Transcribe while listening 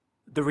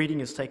The reading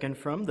is taken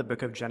from the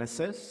book of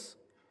Genesis,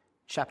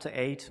 chapter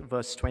 8,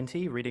 verse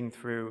 20, reading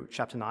through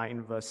chapter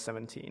 9, verse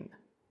 17.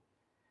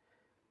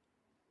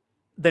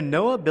 Then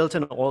Noah built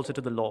an altar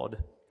to the Lord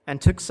and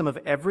took some of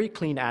every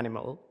clean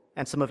animal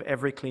and some of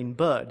every clean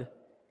bird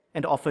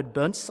and offered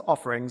burnt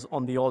offerings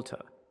on the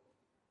altar.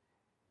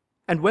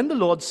 And when the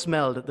Lord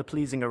smelled the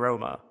pleasing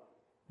aroma,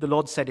 the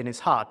Lord said in his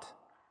heart,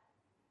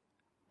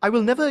 I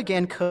will never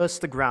again curse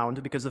the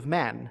ground because of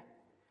man,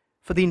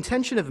 for the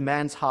intention of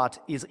man's heart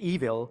is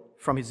evil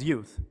from his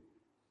youth.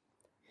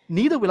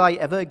 Neither will I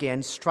ever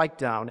again strike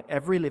down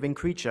every living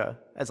creature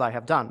as I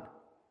have done.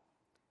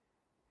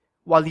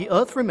 While the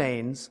earth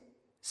remains,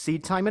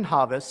 seed time and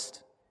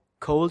harvest,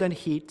 cold and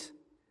heat,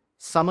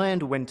 summer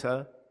and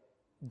winter,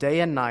 day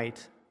and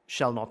night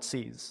shall not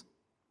cease.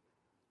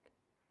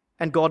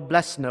 And God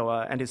blessed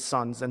Noah and his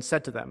sons and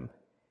said to them,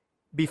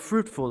 Be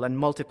fruitful and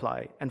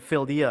multiply and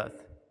fill the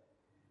earth.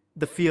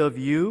 The fear of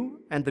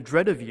you and the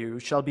dread of you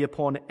shall be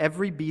upon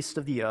every beast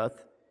of the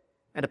earth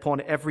and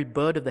upon every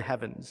bird of the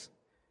heavens,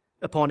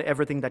 upon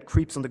everything that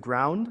creeps on the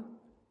ground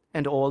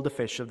and all the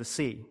fish of the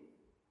sea.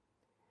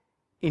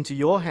 Into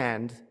your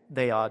hand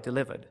they are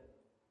delivered.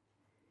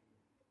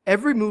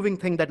 Every moving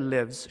thing that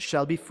lives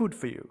shall be food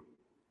for you.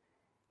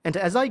 And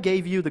as I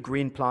gave you the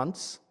green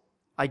plants,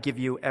 I give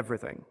you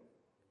everything.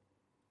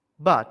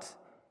 But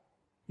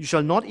you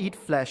shall not eat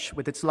flesh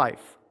with its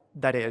life,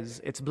 that is,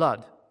 its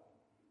blood.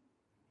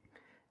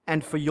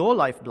 And for your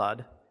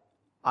lifeblood,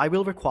 I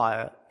will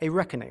require a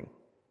reckoning.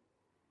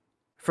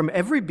 From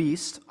every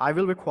beast I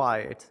will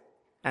require it,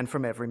 and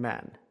from every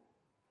man.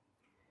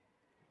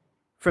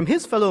 From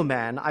his fellow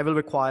man I will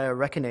require a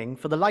reckoning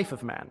for the life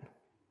of man.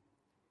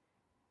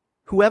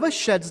 Whoever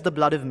sheds the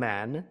blood of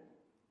man,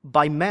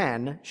 by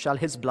man shall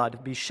his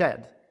blood be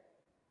shed.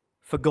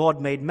 For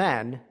God made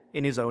man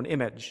in his own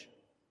image.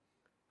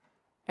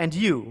 And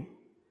you,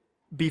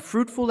 be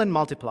fruitful and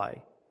multiply,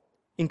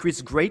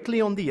 increase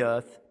greatly on the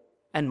earth,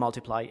 and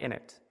multiply in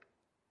it.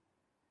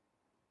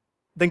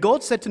 Then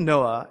God said to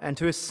Noah and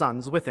to his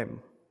sons with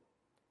him,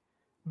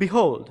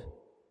 Behold,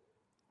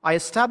 I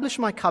establish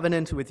my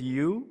covenant with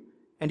you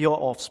and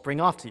your offspring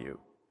after you,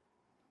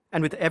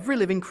 and with every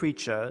living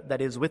creature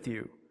that is with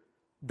you,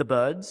 the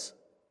birds,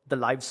 the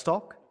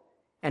livestock,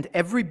 and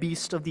every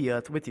beast of the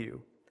earth with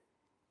you.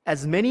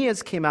 As many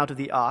as came out of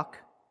the ark,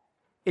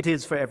 it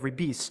is for every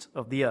beast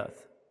of the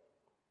earth.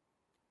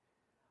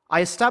 I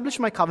establish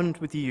my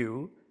covenant with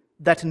you,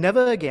 that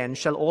never again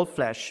shall all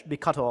flesh be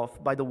cut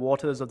off by the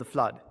waters of the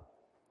flood,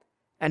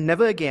 and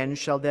never again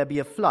shall there be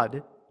a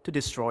flood to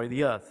destroy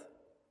the earth.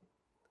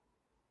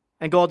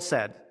 And God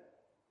said,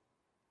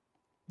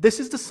 This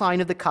is the sign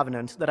of the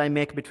covenant that I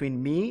make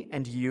between me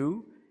and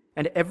you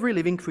and every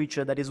living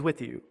creature that is with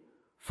you,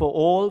 for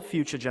all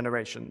future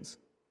generations.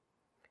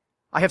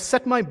 I have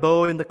set my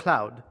bow in the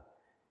cloud,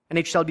 and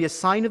it shall be a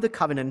sign of the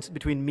covenant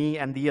between me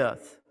and the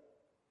earth.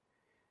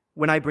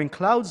 When I bring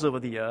clouds over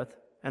the earth,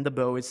 and the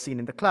bow is seen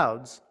in the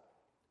clouds,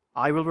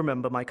 I will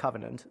remember my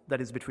covenant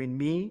that is between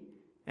me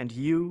and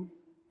you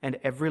and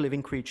every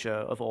living creature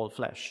of all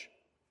flesh.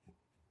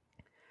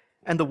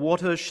 And the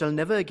waters shall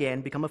never again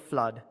become a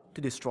flood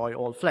to destroy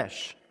all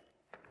flesh.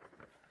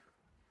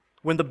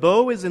 When the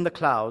bow is in the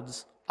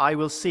clouds, I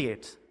will see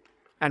it,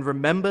 and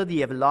remember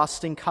the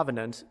everlasting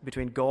covenant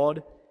between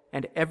God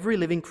and every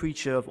living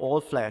creature of all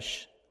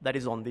flesh that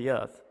is on the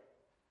earth.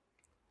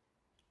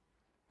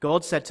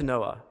 God said to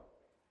Noah,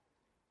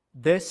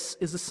 This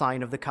is the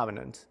sign of the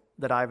covenant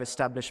that I have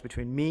established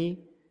between me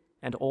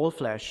and all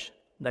flesh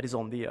that is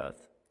on the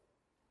earth.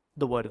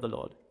 The word of the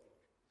Lord.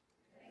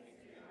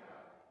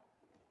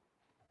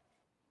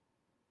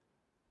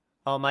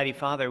 Almighty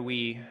Father,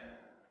 we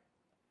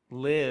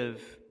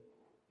live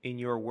in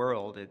your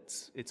world.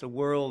 It's a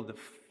world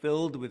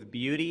filled with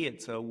beauty.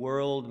 It's a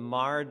world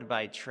marred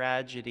by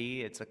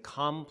tragedy. It's a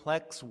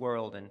complex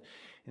world,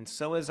 and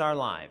so is our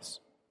lives.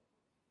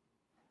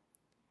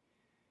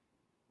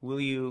 Will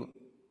you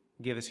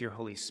give us your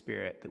Holy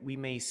Spirit that we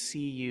may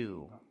see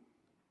you,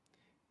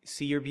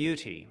 see your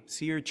beauty,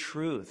 see your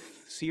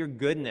truth, see your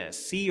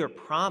goodness, see your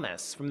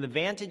promise from the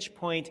vantage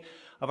point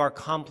of our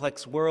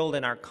complex world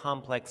and our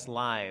complex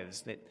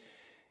lives, that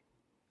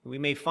we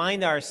may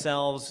find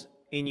ourselves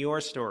in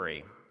your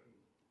story,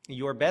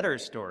 your better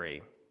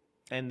story,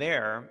 and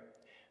there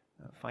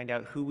find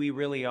out who we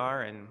really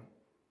are and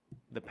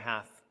the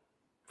path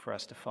for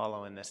us to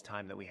follow in this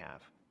time that we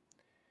have.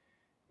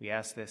 We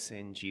ask this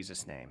in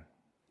Jesus' name.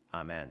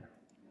 Amen.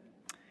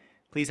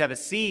 Please have a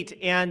seat,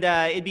 and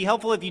it'd be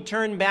helpful if you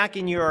turn back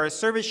in your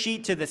service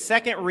sheet to the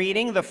second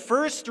reading. The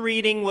first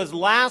reading was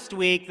last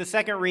week. The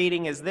second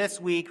reading is this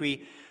week.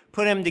 We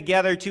put them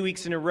together 2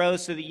 weeks in a row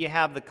so that you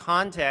have the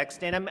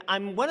context. And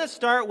I'm going to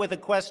start with a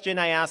question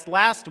I asked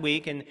last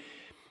week and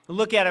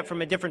look at it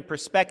from a different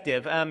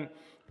perspective.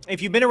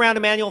 If you've been around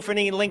Emmanuel for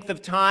any length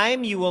of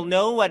time, you will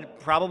know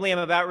what probably I'm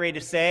about ready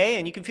to say,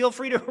 and you can feel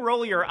free to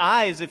roll your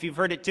eyes if you've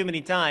heard it too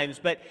many times.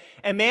 But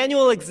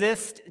Emmanuel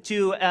exists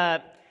to...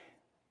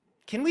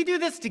 Can we do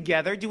this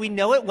together? Do we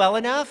know it well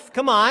enough?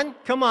 Come on,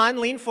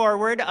 lean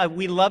forward.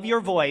 We love your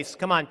voice.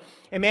 Come on.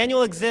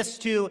 Emmanuel exists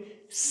to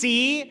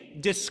see,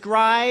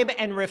 describe,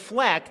 and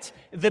reflect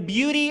the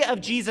beauty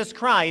of Jesus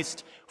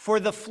Christ for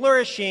the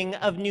flourishing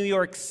of New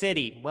York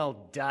City.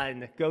 Well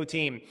done. Go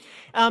team.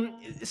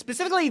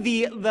 Specifically,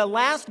 the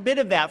last bit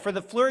of that, for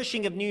the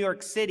flourishing of New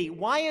York City.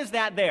 Why is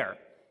that there?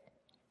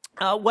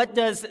 What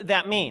does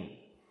that mean?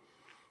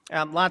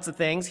 Lots of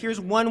things. Here's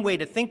one way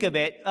to think of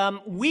it.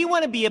 We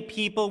want to be a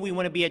people, we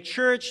want to be a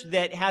church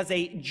that has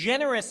a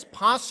generous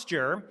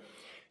posture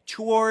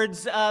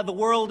towards the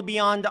world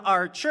beyond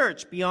our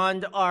church,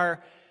 beyond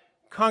our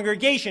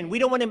congregation. We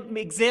don't want to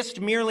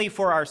exist merely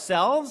for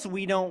ourselves.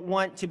 We don't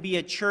want to be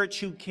a church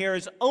who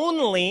cares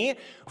only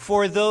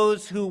for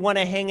those who want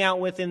to hang out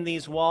within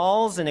these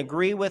walls and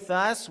agree with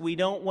us. We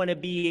don't want to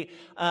be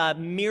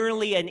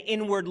merely an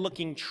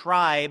inward-looking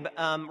tribe.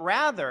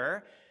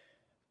 Rather,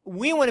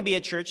 we want to be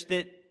a church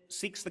that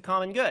seeks the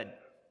common good.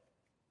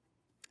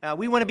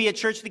 We want to be a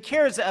church that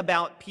cares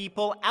about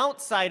people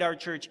outside our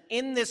church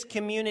in this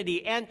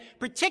community. And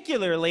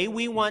particularly,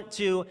 we want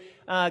to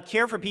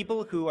care for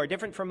people who are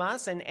different from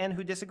us and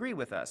who disagree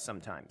with us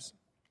sometimes.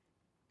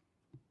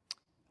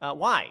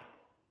 Why?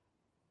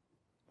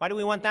 Why do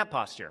we want that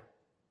posture?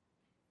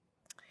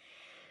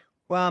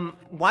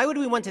 Why would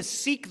we want to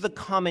seek the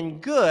common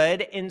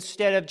good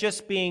instead of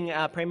just being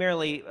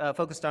primarily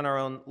focused on our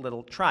own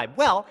little tribe?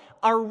 Well,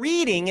 our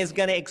reading is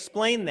going to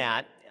explain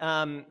that.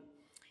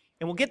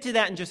 And we'll get to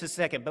that in just a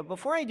second. But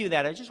before I do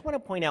that, I just want to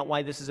point out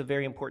why this is a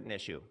very important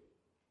issue.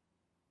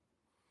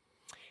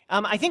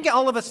 I think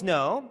all of us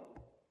know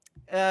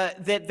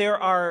that there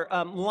are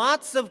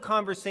lots of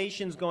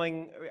conversations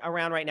going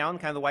around right now in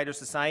kind of the wider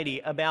society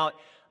about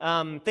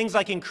things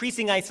like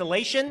increasing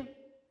isolation,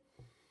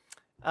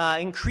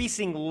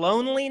 increasing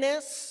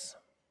loneliness,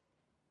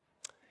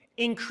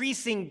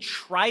 increasing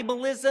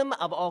tribalism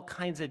of all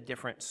kinds of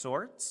different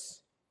sorts.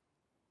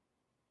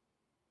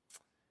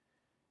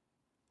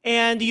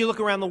 And you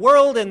look around the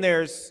world and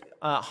there's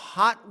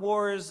hot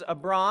wars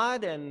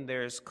abroad and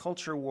there's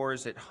culture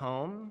wars at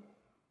home.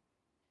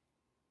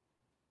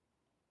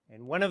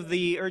 And one of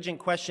the urgent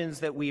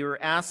questions that we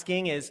were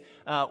asking is,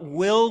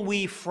 will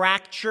we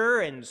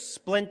fracture and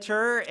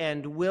splinter,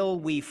 and will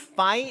we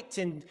fight,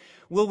 and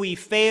will we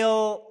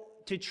fail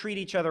to treat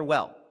each other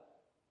well?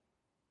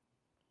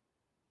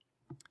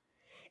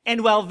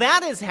 And while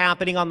that is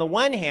happening on the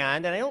one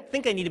hand, and I don't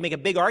think I need to make a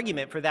big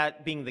argument for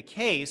that being the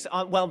case,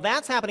 while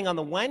that's happening on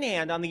the one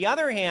hand, on the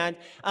other hand,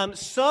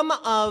 some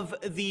of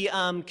the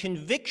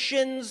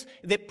convictions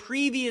that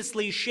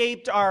previously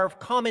shaped our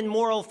common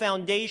moral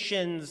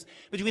foundations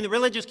between the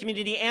religious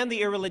community and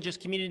the irreligious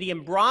community,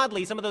 and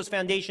broadly, some of those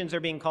foundations are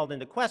being called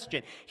into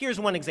question. Here's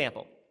one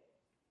example.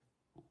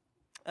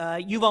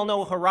 You all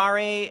know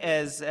Harari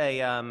as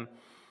a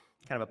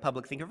kind of a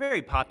public thinker,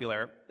 very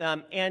popular,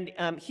 and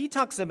he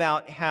talks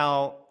about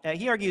how,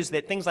 he argues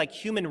that things like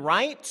human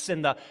rights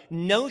and the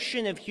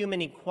notion of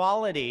human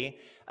equality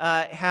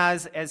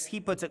has, as he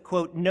puts it,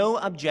 quote, no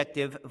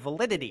objective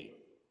validity.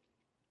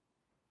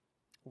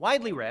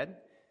 Widely read.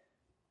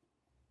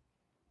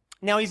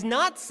 Now, he's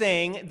not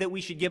saying that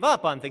we should give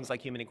up on things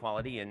like human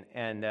equality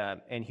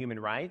and human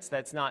rights.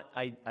 That's not,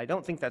 I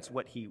don't think that's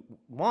what he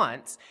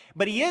wants.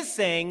 But he is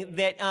saying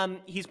that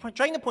he's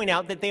trying to point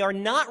out that they are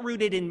not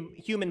rooted in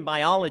human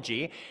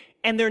biology,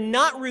 and they're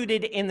not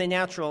rooted in the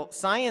natural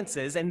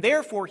sciences, and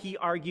therefore he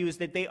argues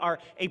that they are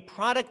a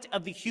product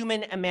of the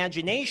human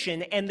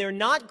imagination, and they're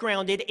not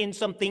grounded in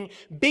something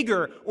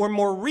bigger or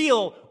more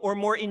real or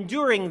more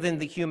enduring than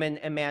the human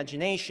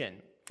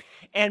imagination.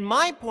 And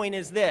my point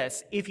is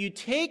this: if you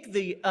take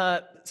the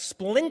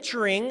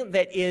splintering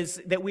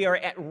that we are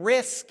at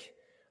risk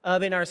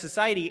of in our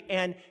society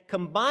and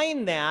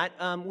combine that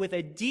with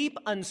a deep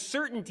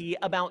uncertainty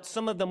about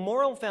some of the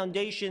moral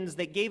foundations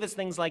that gave us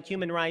things like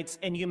human rights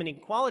and human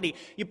equality,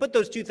 you put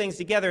those two things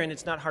together and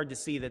it's not hard to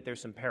see that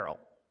there's some peril.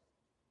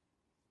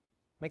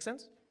 Make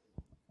sense?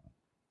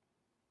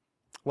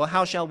 Well,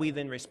 how shall we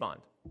then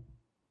respond?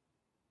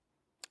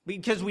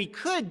 Because we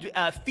could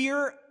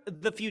fear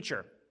the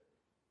future.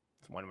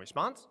 One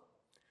response.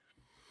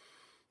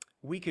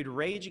 We could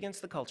rage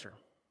against the culture.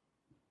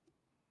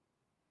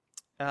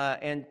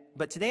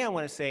 But today I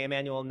want to say,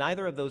 Emmanuel,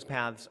 neither of those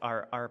paths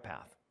are our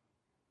path.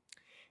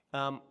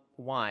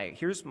 Why?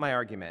 Here's my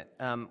argument.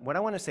 What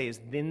I want to say is,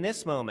 in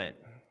this moment,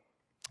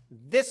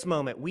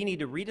 we need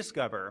to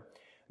rediscover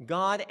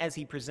God as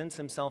he presents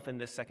himself in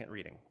this second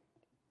reading.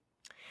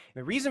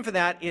 The reason for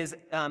that is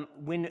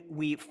when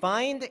we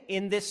find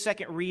in this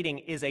second reading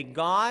is a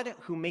God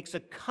who makes a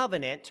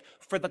covenant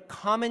for the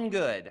common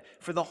good,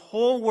 for the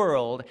whole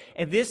world,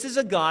 and this is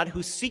a God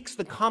who seeks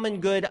the common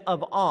good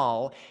of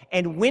all.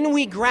 And when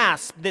we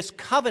grasp this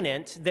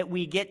covenant that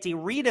we get to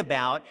read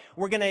about,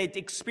 we're going to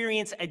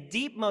experience a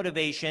deep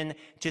motivation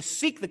to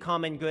seek the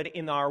common good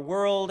in our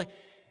world,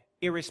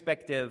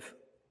 irrespective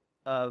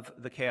of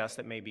the chaos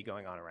that may be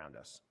going on around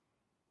us.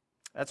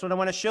 That's what I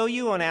want to show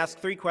you. I want to ask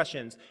three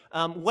questions.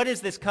 What is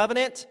this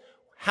covenant?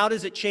 How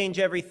does it change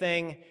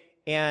everything?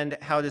 And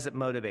how does it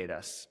motivate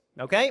us?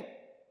 Okay?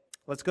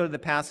 Let's go to the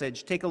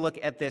passage. Take a look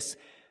at this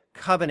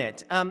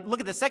covenant. Look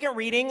at the second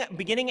reading,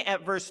 beginning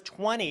at verse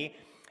 20.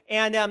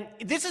 And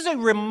this is a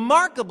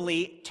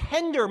remarkably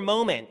tender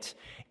moment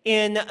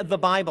in the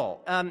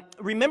Bible.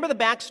 Remember the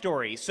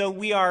backstory. So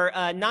we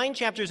are 9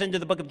 chapters into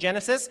the book of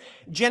Genesis.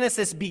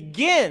 Genesis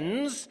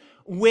begins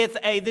with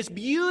this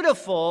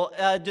beautiful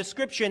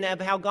description of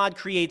how God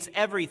creates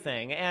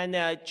everything.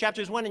 And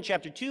chapters 1 and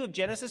chapter 2 of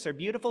Genesis are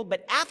beautiful,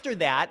 but after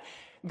that,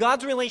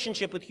 God's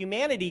relationship with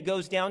humanity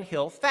goes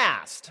downhill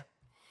fast.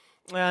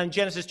 In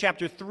Genesis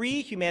chapter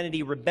 3,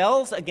 humanity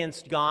rebels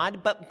against God,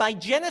 but by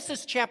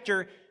Genesis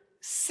chapter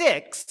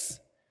 6,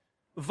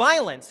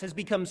 violence has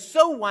become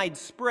so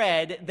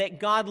widespread that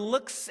God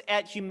looks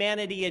at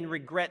humanity and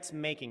regrets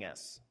making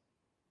us.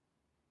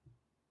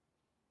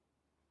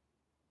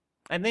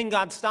 And then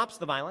God stops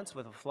the violence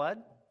with a flood.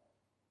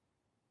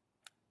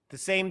 At the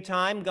same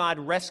time, God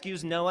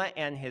rescues Noah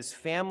and his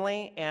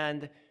family,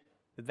 and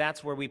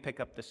that's where we pick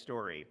up the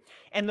story.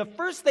 And the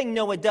first thing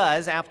Noah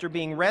does after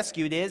being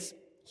rescued is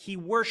he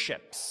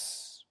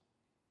worships.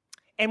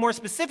 And more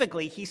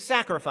specifically, he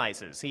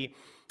sacrifices. He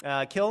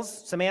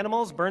kills some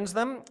animals, burns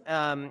them,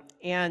 well,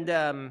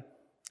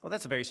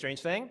 that's a very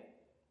strange thing.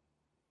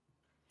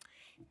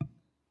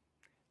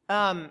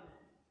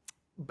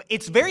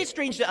 It's very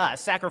strange to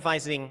us,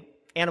 sacrificing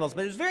animals,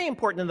 but it's very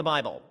important in the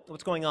Bible.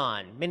 What's going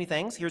on? Many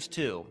things. Here's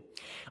 2.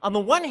 On the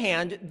one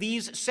hand,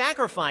 these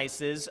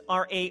sacrifices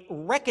are a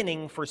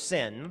reckoning for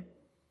sin,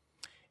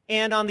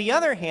 and on the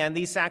other hand,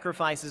 these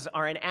sacrifices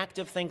are an act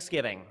of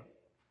thanksgiving.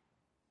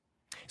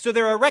 So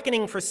they're a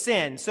reckoning for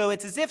sin. So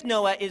it's as if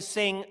Noah is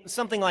saying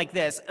something like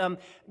this.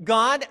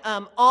 God,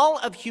 all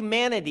of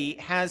humanity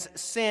has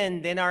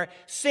sinned, and our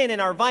sin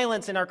and our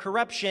violence and our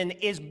corruption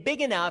is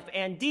big enough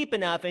and deep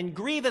enough and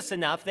grievous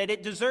enough that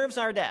it deserves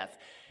our death.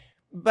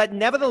 But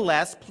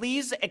nevertheless,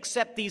 please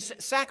accept these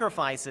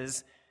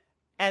sacrifices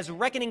as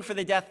reckoning for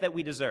the death that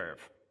we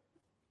deserve.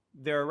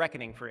 They're a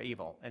reckoning for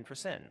evil and for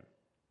sin.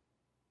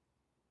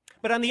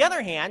 But on the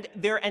other hand,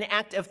 they're an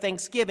act of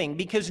thanksgiving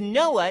because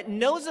Noah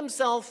knows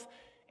himself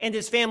and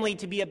his family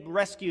to be a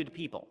rescued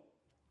people.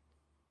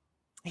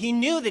 He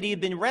knew that he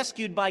had been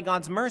rescued by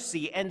God's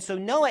mercy, and so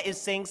Noah is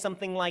saying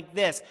something like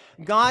this: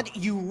 God,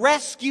 you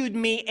rescued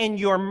me in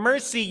your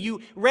mercy.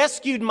 You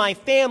rescued my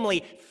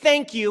family.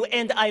 Thank you,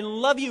 and I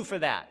love you for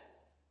that.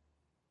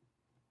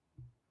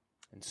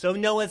 And so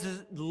Noah's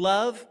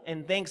love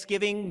and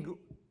thanksgiving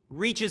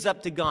reaches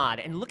up to God.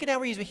 And look at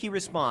how he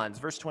responds.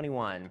 Verse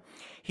 21.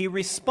 He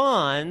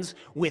responds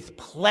with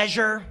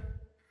pleasure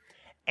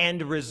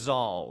and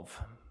resolve.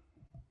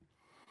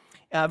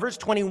 Verse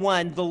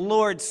 21, the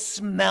Lord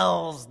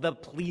smells the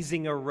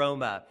pleasing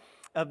aroma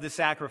of the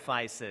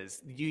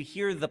sacrifices. You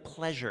hear the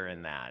pleasure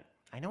in that.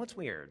 I know it's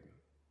weird.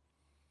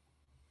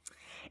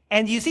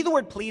 And you see the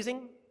word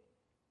pleasing?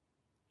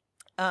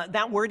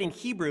 That word in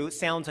Hebrew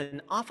sounds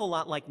an awful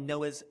lot like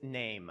Noah's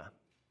name.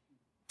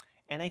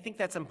 And I think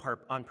that's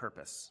on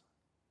purpose.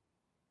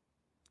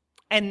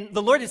 And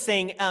the Lord is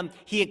saying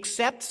he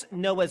accepts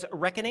Noah's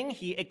reckoning,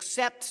 he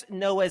accepts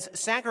Noah's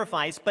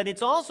sacrifice, but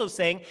it's also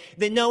saying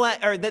that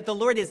that the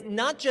Lord is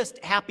not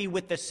just happy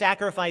with the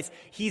sacrifice,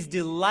 he's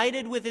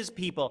delighted with his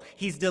people,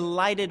 he's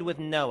delighted with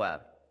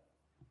Noah.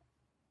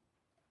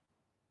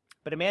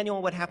 But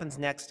Emmanuel, what happens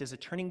next is a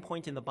turning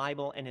point in the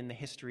Bible and in the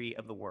history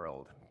of the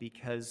world,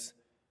 because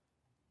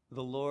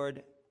the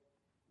Lord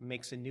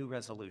makes a new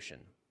resolution.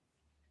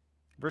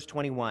 Verse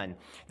 21,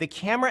 the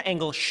camera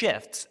angle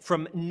shifts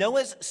from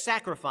Noah's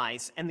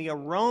sacrifice and the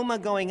aroma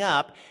going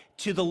up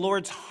to the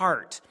Lord's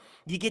heart.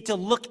 You get to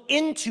look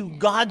into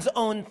God's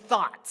own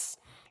thoughts.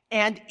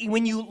 And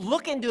when you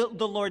look into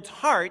the Lord's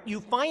heart, you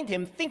find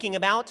him thinking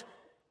about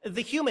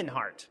the human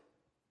heart.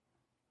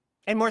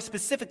 And more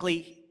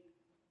specifically,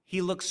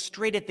 he looks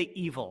straight at the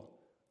evil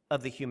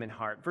of the human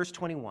heart. Verse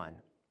 21.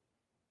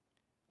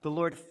 The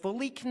Lord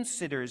fully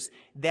considers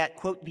that,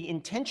 quote, the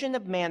intention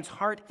of man's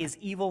heart is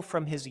evil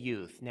from his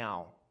youth.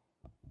 Now,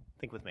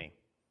 think with me.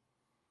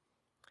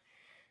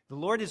 The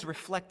Lord is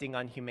reflecting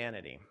on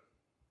humanity.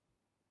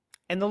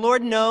 And the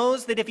Lord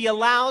knows that if he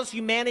allows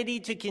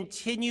humanity to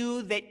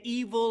continue, that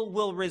evil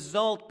will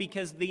result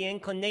because the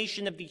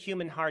inclination of the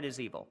human heart is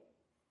evil.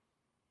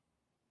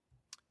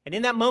 And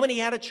in that moment, he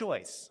had a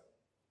choice.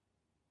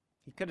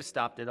 He could have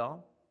stopped it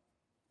all.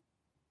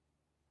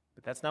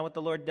 But that's not what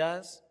the Lord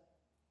does.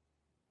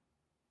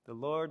 The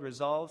Lord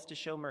resolves to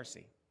show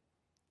mercy.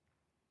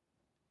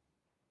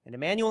 And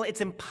Emmanuel,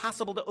 it's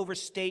impossible to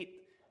overstate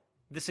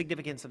the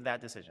significance of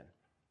that decision.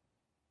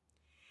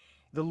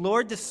 The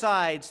Lord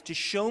decides to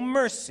show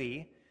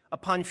mercy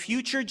upon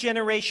future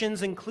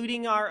generations,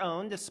 including our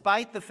own,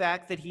 despite the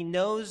fact that he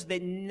knows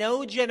that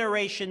no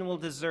generation will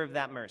deserve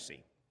that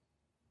mercy.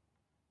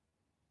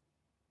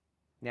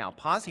 Now,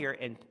 pause here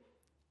and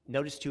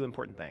notice 2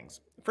 important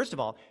things. First of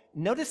all,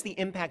 notice the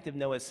impact of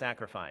Noah's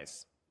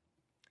sacrifice.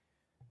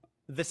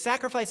 The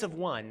sacrifice of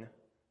one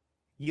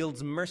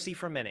yields mercy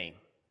for many.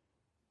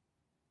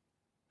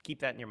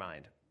 Keep that in your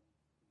mind.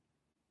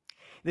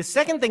 The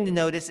second thing to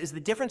notice is the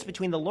difference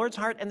between the Lord's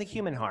heart and the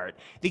human heart.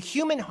 The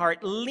human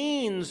heart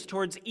leans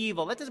towards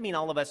evil. That doesn't mean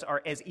all of us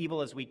are as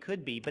evil as we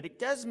could be, but it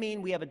does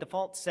mean we have a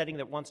default setting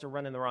that wants to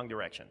run in the wrong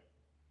direction.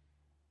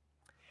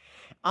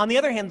 On the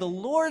other hand, the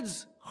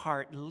Lord's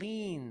heart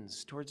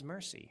leans towards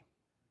mercy.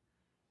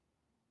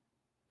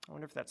 I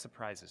wonder if that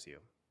surprises you.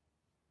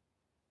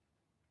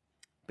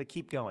 But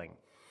keep going.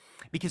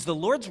 Because the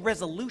Lord's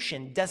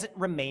resolution doesn't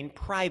remain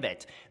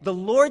private. The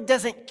Lord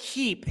doesn't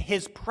keep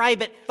his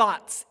private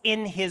thoughts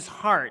in his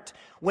heart.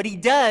 What he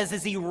does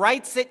is he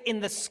writes it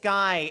in the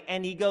sky,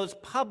 and he goes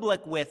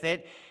public with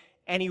it,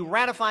 and he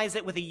ratifies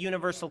it with a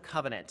universal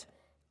covenant.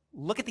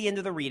 Look at the end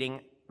of the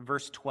reading,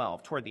 verse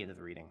 12, toward the end of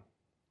the reading.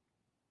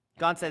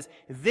 God says,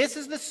 "This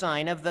is the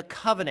sign of the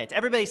covenant."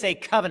 Everybody say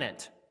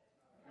covenant.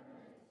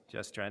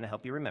 Just trying to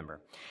help you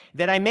remember.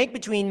 "That I make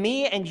between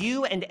me and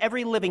you and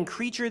every living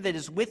creature that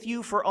is with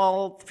you for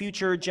all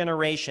future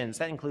generations."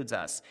 That includes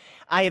us.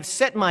 "I have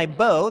set my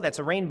bow," that's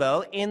a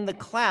rainbow, "in the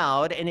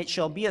cloud, and it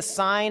shall be a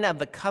sign of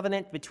the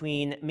covenant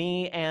between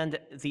me and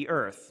the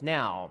earth."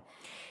 Now,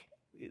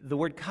 the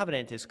word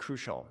covenant is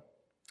crucial.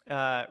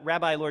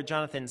 Rabbi Lord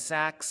Jonathan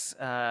Sacks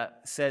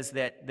says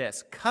that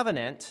this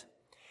covenant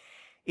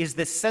is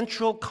the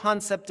central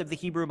concept of the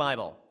Hebrew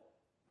Bible.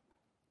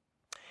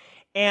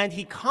 And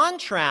he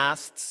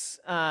contrasts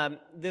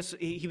this.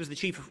 He was the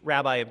chief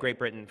rabbi of Great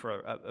Britain for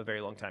a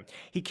very long time.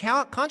 He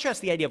contrasts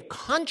the idea of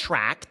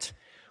contract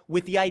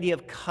with the idea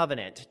of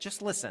covenant.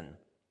 Just listen.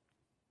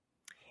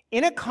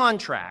 In a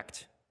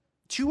contract,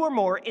 two or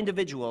more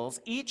individuals,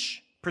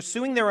 each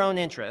pursuing their own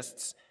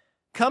interests,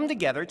 come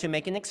together to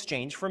make an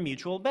exchange for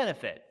mutual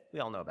benefit. We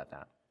all know about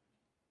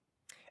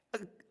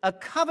that. A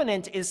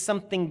covenant is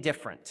something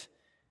different.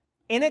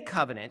 In a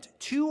covenant,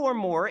 two or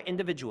more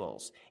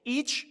individuals,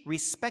 each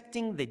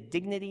respecting the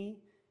dignity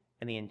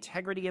and the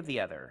integrity of the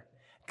other,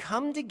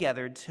 come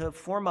together to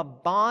form a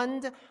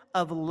bond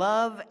of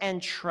love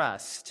and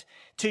trust,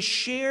 to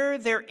share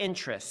their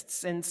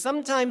interests, and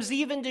sometimes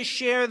even to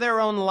share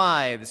their own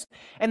lives,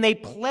 and they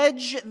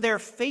pledge their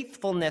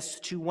faithfulness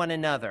to one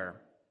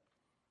another.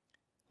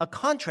 A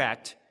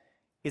contract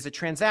is a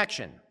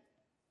transaction.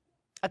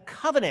 A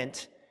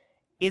covenant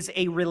is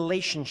a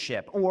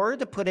relationship, or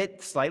to put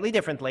it slightly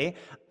differently,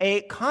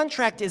 a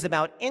contract is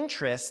about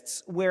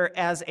interests,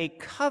 whereas a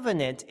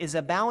covenant is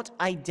about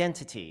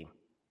identity.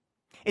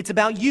 It's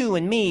about you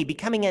and me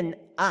becoming an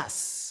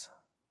us.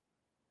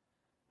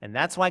 And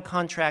that's why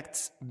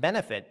contracts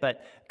benefit,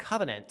 but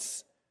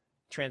covenants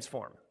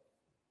transform.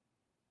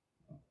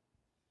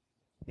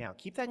 Now,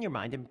 keep that in your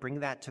mind and bring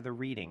that to the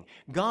reading.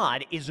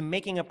 God is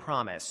making a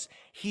promise.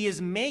 He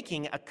is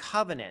making a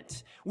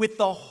covenant with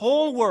the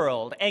whole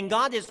world, and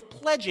God is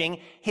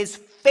pledging his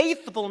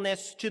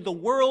faithfulness to the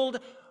world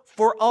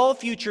for all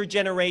future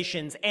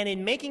generations. And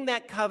in making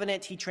that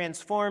covenant, he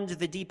transformed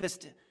the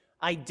deepest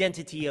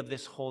identity of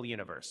this whole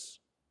universe.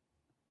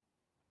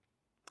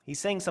 He's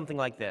saying something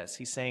like this.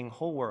 He's saying,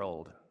 "Whole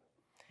world,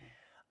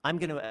 I'm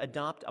going to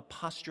adopt a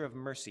posture of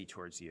mercy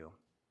towards you.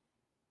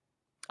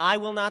 I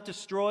will not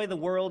destroy the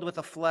world with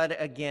a flood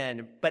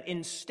again, but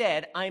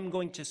instead I'm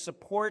going to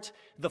support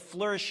the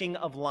flourishing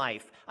of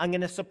life. I'm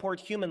going to support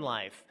human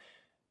life,"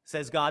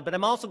 says God, "but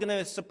I'm also going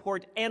to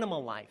support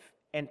animal life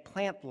and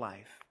plant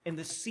life and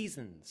the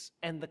seasons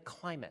and the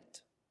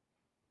climate."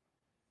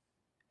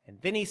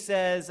 And then he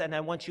says, "And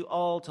I want you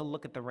all to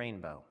look at the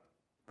rainbow."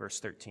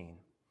 Verse 13.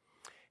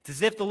 It's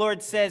as if the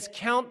Lord says,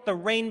 "Count the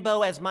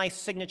rainbow as my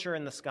signature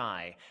in the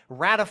sky,"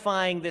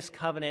 ratifying this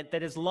covenant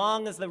that as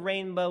long as the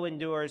rainbow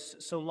endures,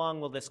 so long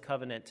will this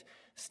covenant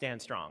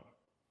stand strong.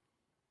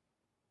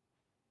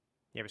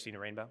 You ever seen a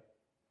rainbow?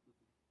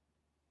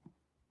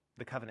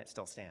 The covenant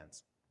still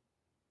stands.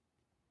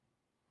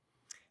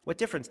 What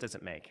difference does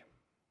it make?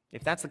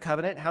 If that's the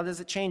covenant, how does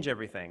it change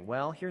everything?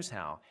 Well, here's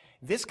how.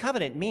 This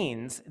covenant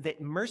means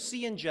that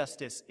mercy and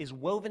justice is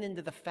woven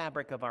into the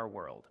fabric of our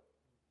world.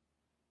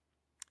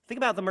 Think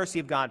about the mercy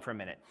of God for a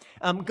minute.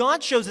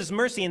 God shows his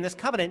mercy in this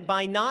covenant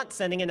by not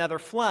sending another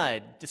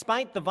flood,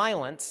 despite the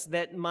violence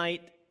that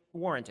might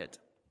warrant it.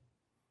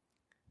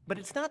 But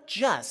it's not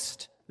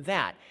just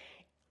that.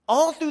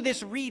 All through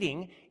this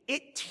reading,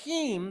 it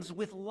teems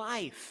with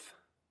life.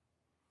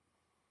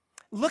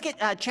 Look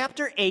at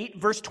chapter 8,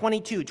 verse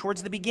 22,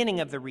 towards the beginning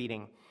of the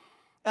reading.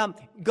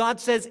 God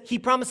says, he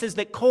promises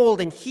that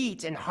cold and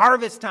heat and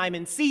harvest time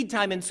and seed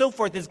time and so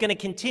forth is going to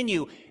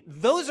continue.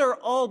 Those are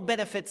all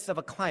benefits of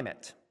a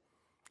climate.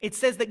 It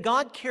says that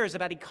God cares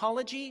about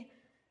ecology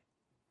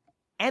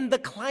and the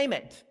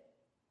climate.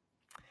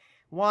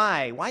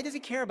 Why? Why does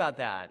he care about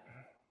that?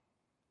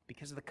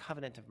 Because of the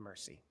covenant of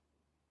mercy.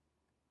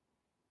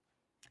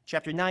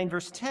 Chapter 9,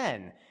 verse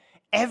 10.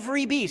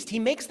 Every beast, he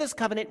makes this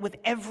covenant with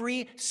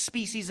every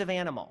species of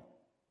animal.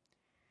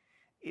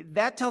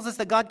 That tells us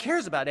that God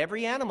cares about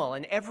every animal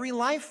and every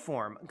life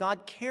form.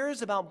 God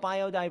cares about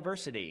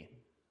biodiversity.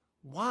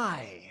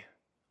 Why?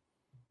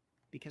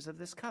 Because of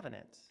this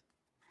covenant.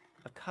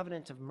 A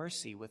covenant of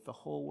mercy with the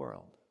whole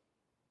world.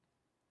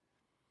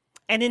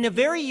 And in a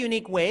very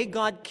unique way,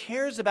 God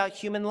cares about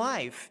human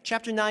life.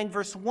 Chapter 9,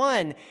 verse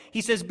 1, he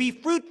says, "Be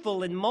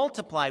fruitful and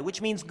multiply,"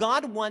 which means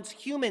God wants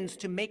humans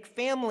to make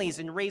families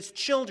and raise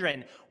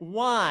children.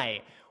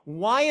 Why?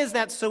 Why is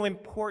that so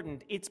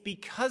important? It's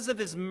because of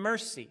his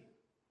mercy.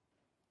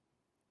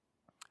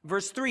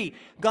 Verse 3,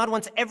 God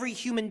wants every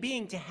human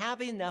being to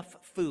have enough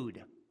food.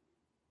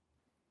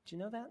 Did you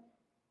know that?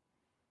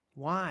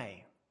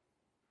 Why?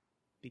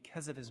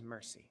 Because of his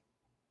mercy.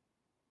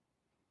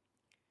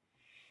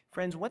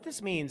 Friends, what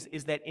this means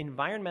is that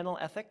environmental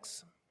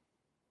ethics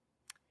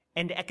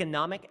and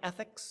economic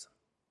ethics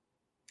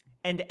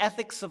and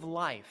ethics of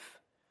life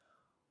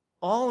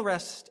all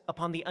rest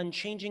upon the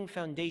unchanging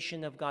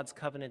foundation of God's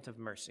covenant of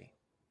mercy.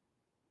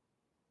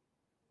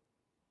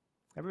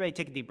 Everybody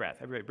take a deep breath.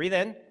 Everybody breathe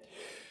in,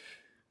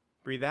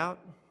 breathe out.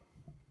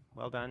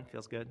 Well done,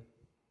 feels good.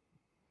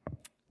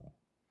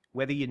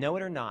 Whether you know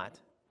it or not,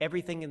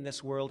 everything in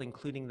this world,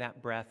 including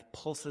that breath,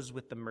 pulses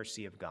with the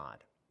mercy of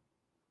God.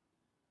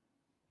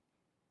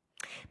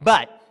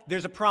 But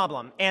there's a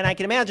problem, and I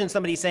can imagine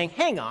somebody saying,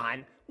 hang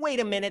on, wait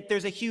a minute,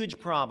 there's a huge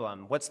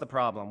problem. What's the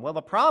problem? Well,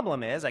 the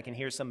problem is, I can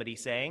hear somebody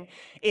saying,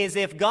 is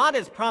if God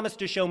has promised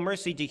to show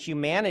mercy to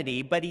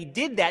humanity, but he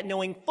did that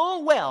knowing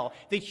full well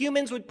that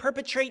humans would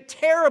perpetrate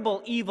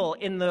terrible evil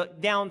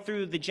down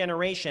through the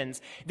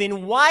generations,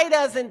 then why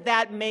doesn't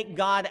that make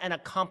God an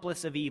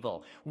accomplice of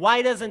evil?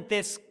 Why doesn't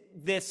this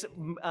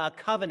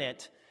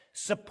covenant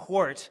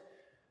support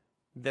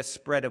the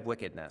spread of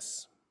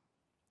wickedness?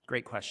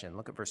 Great question.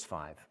 Look at verse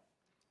 5.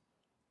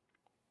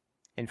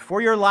 And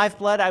for your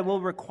lifeblood I will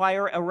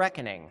require a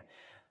reckoning.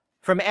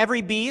 From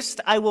every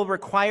beast I will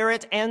require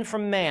it, and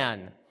from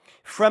man.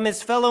 From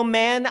his fellow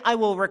man I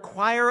will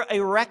require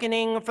a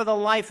reckoning for the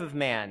life of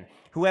man.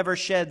 Whoever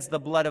sheds the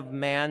blood of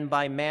man,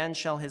 by man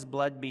shall his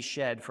blood be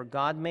shed. For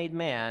God made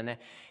man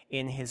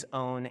in his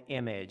own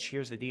image.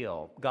 Here's the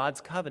deal. God's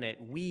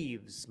covenant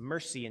weaves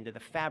mercy into the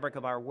fabric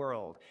of our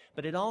world,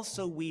 but it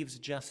also weaves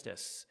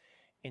justice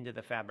into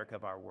the fabric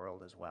of our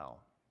world as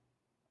well.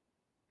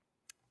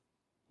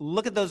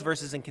 Look at those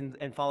verses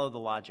and follow the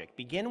logic.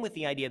 Begin with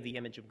the idea of the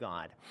image of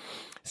God.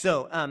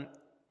 So,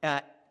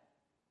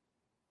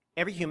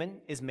 every human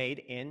is made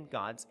in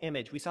God's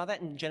image. We saw that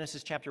in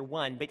Genesis chapter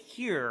 1, but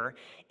here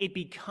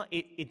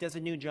it does a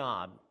new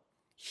job.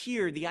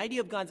 Here, the idea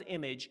of God's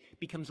image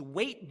becomes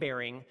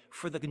weight-bearing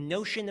for the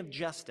notion of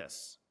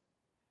justice.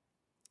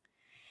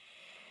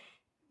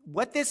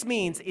 What this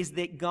means is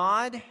that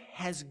God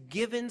has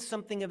given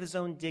something of his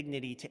own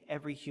dignity to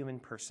every human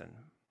person.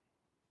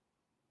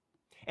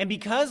 And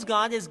because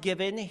God has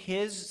given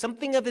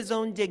something of his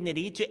own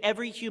dignity to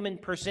every human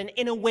person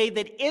in a way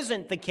that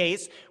isn't the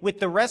case with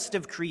the rest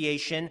of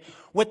creation,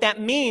 what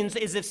that means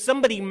is if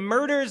somebody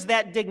murders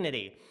that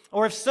dignity,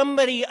 or if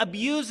somebody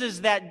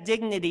abuses that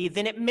dignity,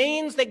 then it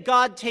means that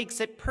God takes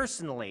it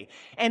personally.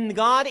 And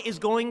God is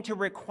going to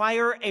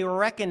require a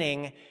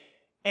reckoning,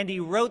 and he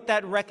wrote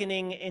that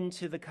reckoning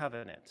into the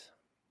covenant.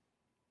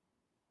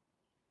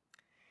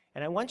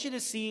 And I want you to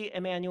see,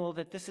 Emmanuel,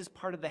 that this is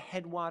part of the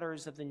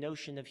headwaters of the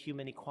notion of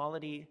human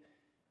equality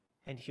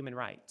and human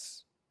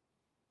rights.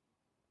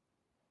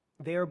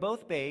 They are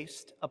both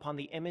based upon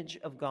the image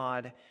of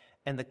God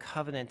and the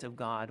covenant of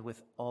God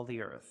with all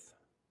the earth.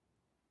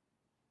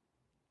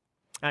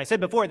 And I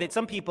said before that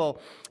some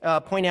people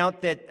point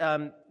out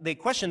that they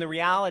question the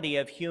reality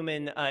of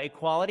human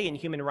equality and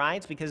human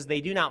rights because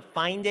they do not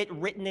find it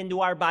written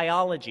into our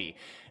biology.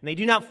 And they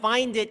do not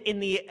find it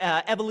in the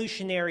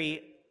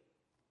evolutionary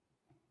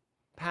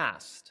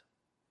past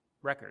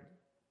record.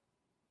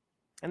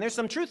 And there's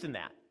some truth in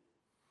that.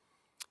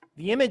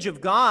 The image of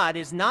God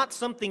is not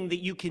something that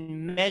you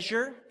can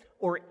measure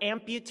or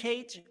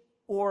amputate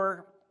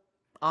or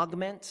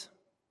augment.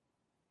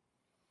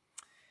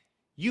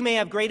 You may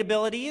have great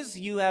abilities,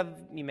 you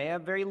may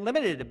have very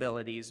limited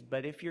abilities,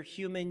 but if you're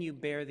human, you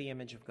bear the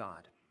image of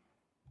God.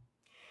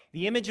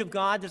 The image of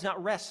God does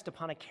not rest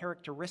upon a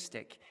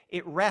characteristic.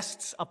 It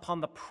rests upon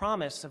the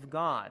promise of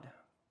God.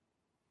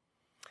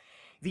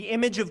 The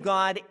image of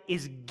God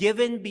is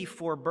given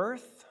before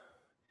birth.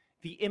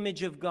 The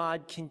image of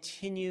God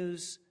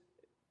continues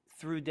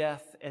through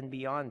death and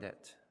beyond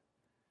it.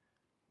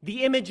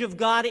 The image of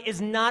God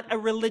is not a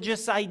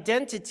religious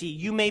identity.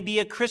 You may be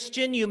a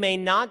Christian, you may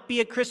not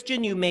be a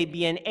Christian, you may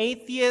be an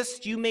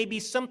atheist, you may be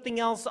something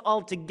else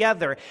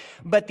altogether.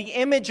 But the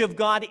image of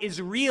God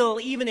is real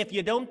even if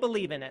you don't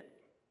believe in it,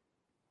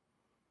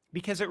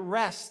 because it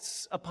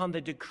rests upon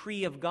the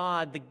decree of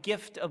God, the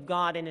gift of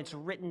God, and it's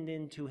written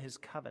into his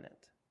covenant.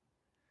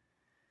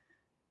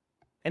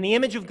 And the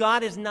image of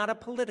God is not a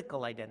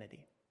political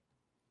identity.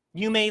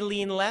 You may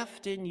lean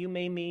left and you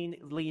may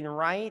lean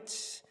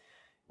right.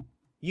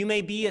 You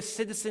may be a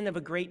citizen of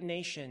a great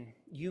nation.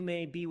 You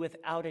may be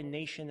without a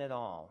nation at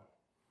all.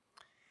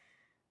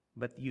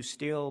 But you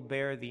still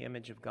bear the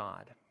image of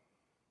God.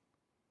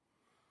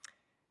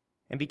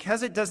 And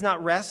because it does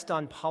not rest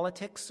on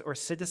politics or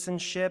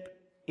citizenship,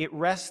 it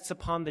rests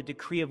upon the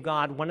decree of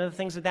God. One of the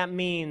things that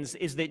means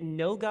is that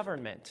no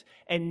government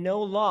and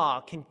no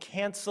law can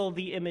cancel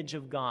the image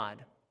of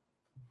God.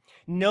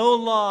 No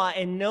law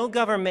and no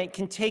government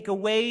can take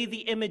away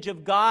the image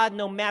of God,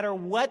 no matter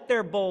what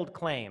their bold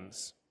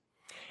claims.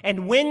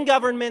 And when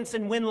governments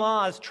and when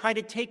laws try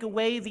to take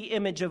away the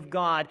image of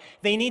God,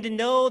 they need to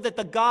know that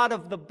the God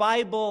of the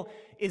Bible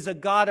is a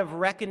God of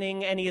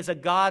reckoning, and he is a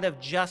God of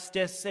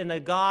justice, and a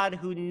God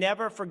who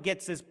never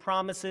forgets his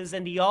promises,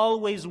 and he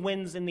always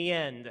wins in the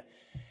end.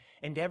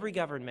 And every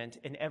government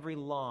and every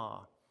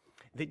law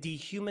that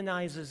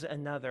dehumanizes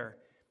another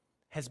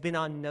has been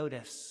on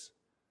notice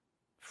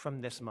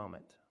from this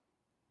moment.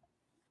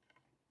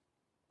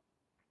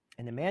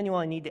 And Emmanuel,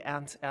 I need to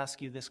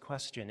ask you this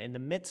question. In the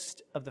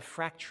midst of the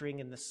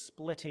fracturing and the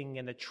splitting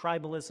and the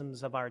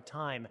tribalisms of our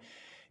time,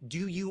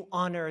 do you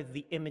honor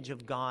the image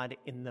of God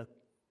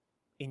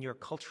in your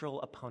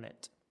cultural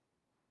opponent?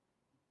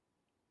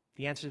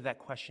 The answer to that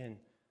question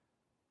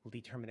will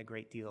determine a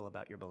great deal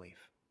about your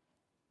belief.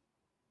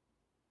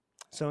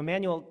 So,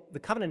 Emmanuel, the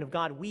covenant of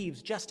God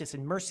weaves justice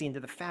and mercy into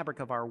the fabric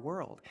of our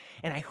world.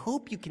 And I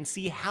hope you can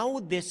see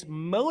how this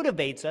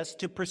motivates us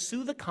to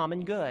pursue the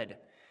common good.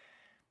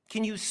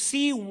 Can you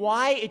see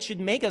why it should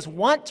make us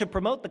want to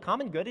promote the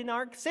common good in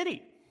our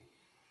city?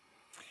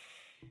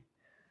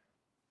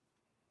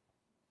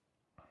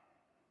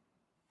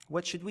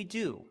 What should we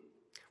do?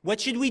 What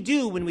should we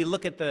do when we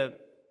look at the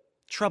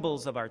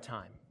troubles of our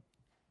time?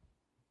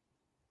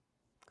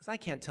 Because I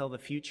can't tell the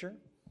future.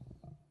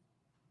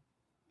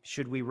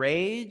 Should we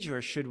rage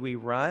or should we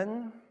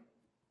run?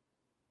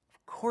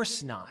 Of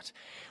course not.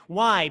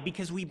 Why?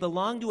 Because we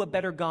belong to a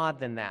better God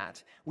than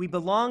that. We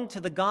belong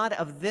to the God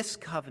of this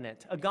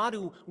covenant, a God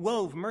who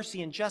wove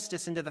mercy and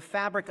justice into the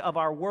fabric of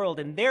our world,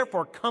 and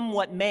therefore, come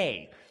what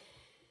may,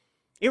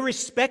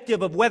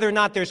 irrespective of whether or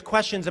not there's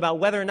questions about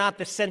whether or not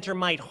the center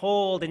might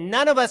hold, and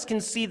none of us can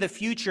see the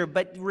future,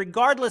 but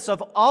regardless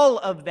of all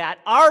of that,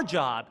 our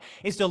job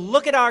is to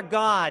look at our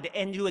God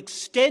and to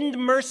extend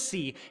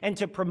mercy and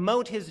to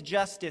promote his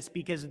justice,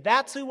 because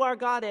that's who our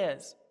God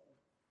is.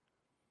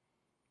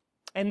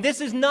 And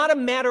this is not a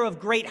matter of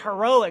great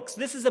heroics.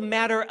 This is a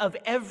matter of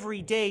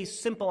everyday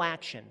simple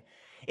action.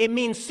 It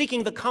means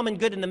seeking the common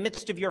good in the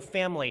midst of your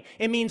family.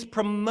 It means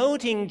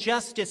promoting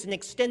justice and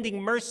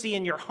extending mercy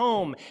in your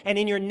home and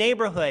in your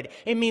neighborhood.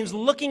 It means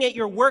looking at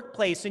your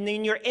workplace and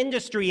in your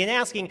industry and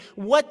asking,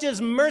 what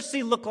does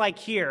mercy look like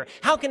here?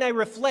 How can I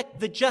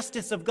reflect the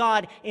justice of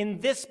God in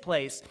this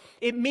place?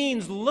 It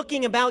means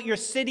looking about your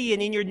city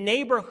and in your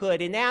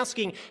neighborhood and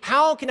asking,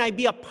 how can I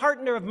be a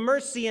partner of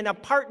mercy and a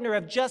partner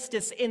of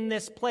justice in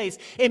this place?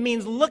 It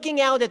means looking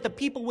out at the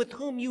people with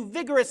whom you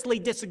vigorously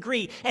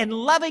disagree and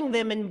loving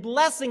them and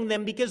blessing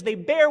them because they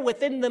bear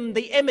within them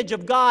the image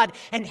of God,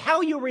 and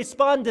how you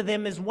respond to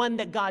them is one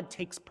that God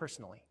takes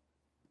personally.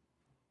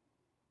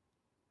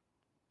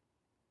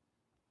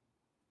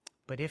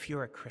 But if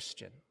you're a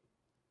Christian,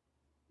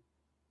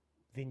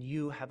 then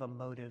you have a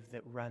motive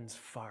that runs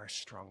far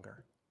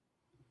stronger.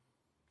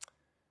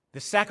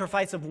 The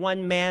sacrifice of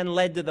one man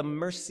led to the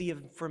mercy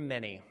for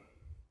many.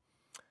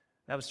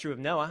 That was true of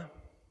Noah.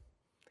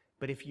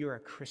 But if you're a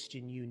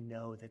Christian, you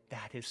know that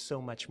that is so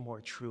much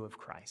more true of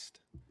Christ.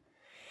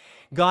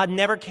 God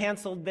never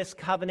canceled this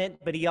covenant,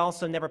 but he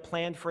also never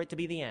planned for it to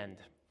be the end.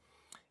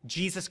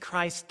 Jesus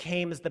Christ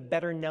came as the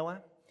better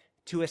Noah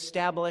to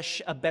establish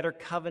a better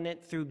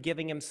covenant through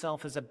giving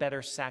himself as a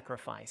better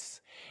sacrifice.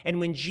 And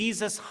when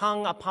Jesus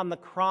hung upon the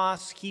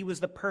cross, he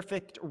was the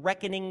perfect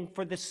reckoning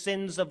for the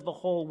sins of the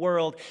whole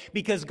world,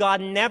 because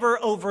God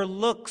never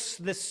overlooks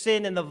the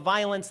sin and the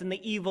violence and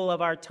the evil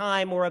of our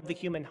time or of the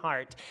human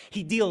heart.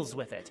 He deals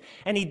with it.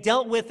 And he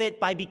dealt with it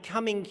by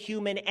becoming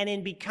human, and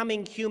in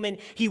becoming human,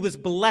 he was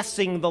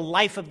blessing the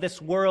life of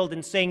this world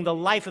and saying the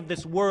life of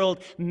this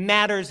world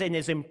matters and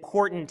is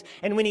important.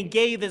 And when he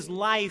gave his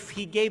life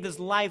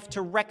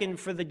to reckon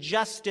for the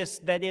justice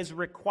that is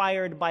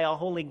required by a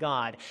holy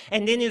God.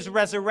 And in his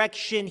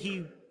resurrection,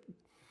 he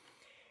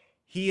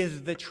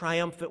is the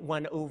triumphant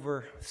one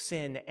over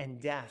sin and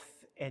death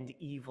and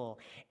evil.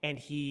 And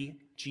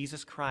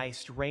Jesus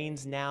Christ,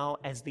 reigns now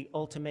as the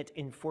ultimate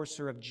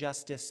enforcer of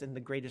justice and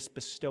the greatest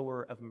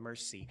bestower of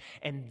mercy.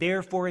 And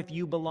therefore, if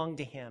you belong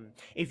to him,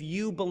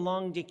 you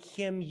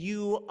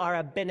are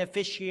a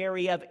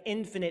beneficiary of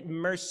infinite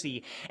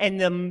mercy. And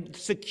the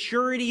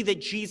security that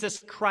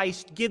Jesus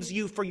Christ gives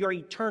you for your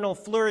eternal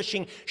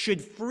flourishing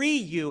should free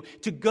you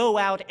to go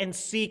out and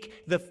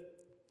seek the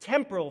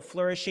temporal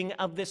flourishing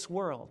of this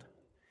world.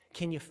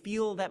 Can you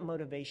feel that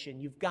motivation?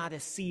 You've got to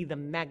see the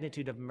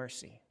magnitude of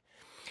mercy.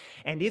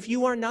 And if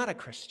you are not a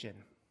Christian,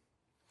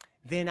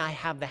 then I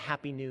have the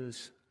happy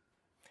news.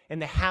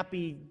 And the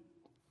happy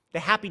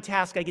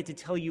task I get to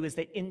tell you is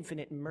that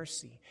infinite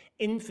mercy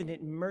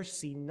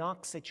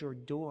knocks at your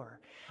door.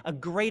 A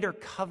greater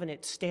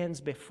covenant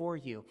stands before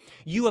you.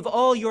 You have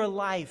all your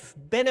life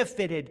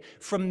benefited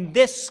from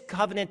this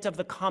covenant of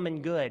the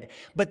common good.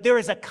 But there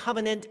is a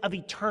covenant of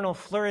eternal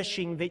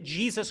flourishing that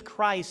Jesus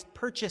Christ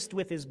purchased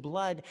with his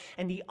blood,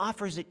 and he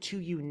offers it to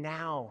you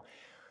now.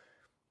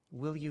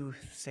 Will you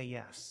say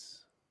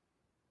yes?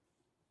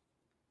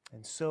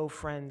 And so,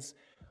 friends,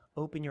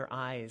 open your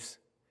eyes.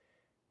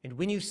 And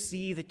when you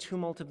see the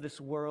tumult of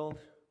this world,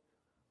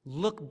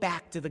 look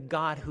back to the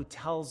God who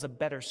tells a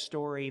better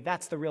story.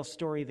 That's the real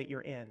story that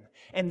you're in.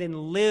 And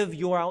then live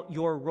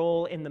your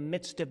role in the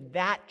midst of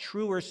that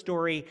truer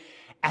story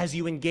as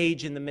you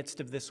engage in the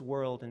midst of this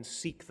world and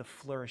seek the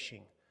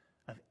flourishing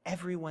of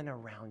everyone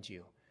around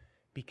you,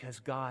 because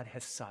God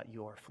has sought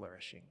your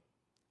flourishing.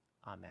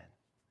 Amen.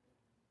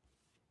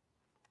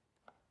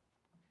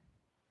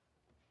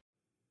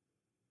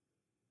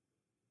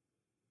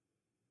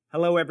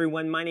 Hello,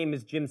 everyone. My name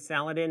is Jim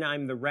Saladin.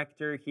 I'm the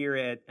rector here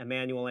at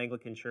Emmanuel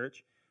Anglican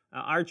Church.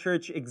 Our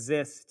church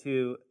exists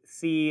to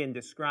see and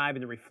describe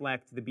and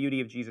reflect the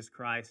beauty of Jesus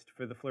Christ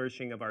for the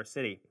flourishing of our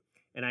city.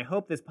 And I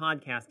hope this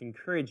podcast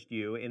encouraged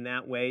you in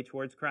that way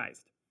towards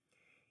Christ.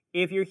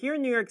 If you're here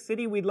in New York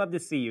City, we'd love to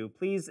see you.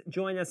 Please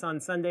join us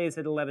on Sundays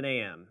at 11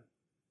 a.m.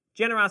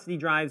 Generosity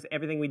drives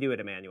everything we do at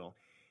Emmanuel.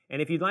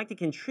 And if you'd like to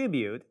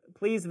contribute,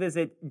 please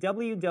visit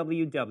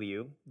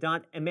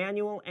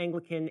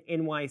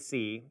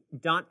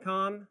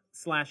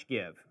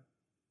www.emmanuelanglicannyc.com/give.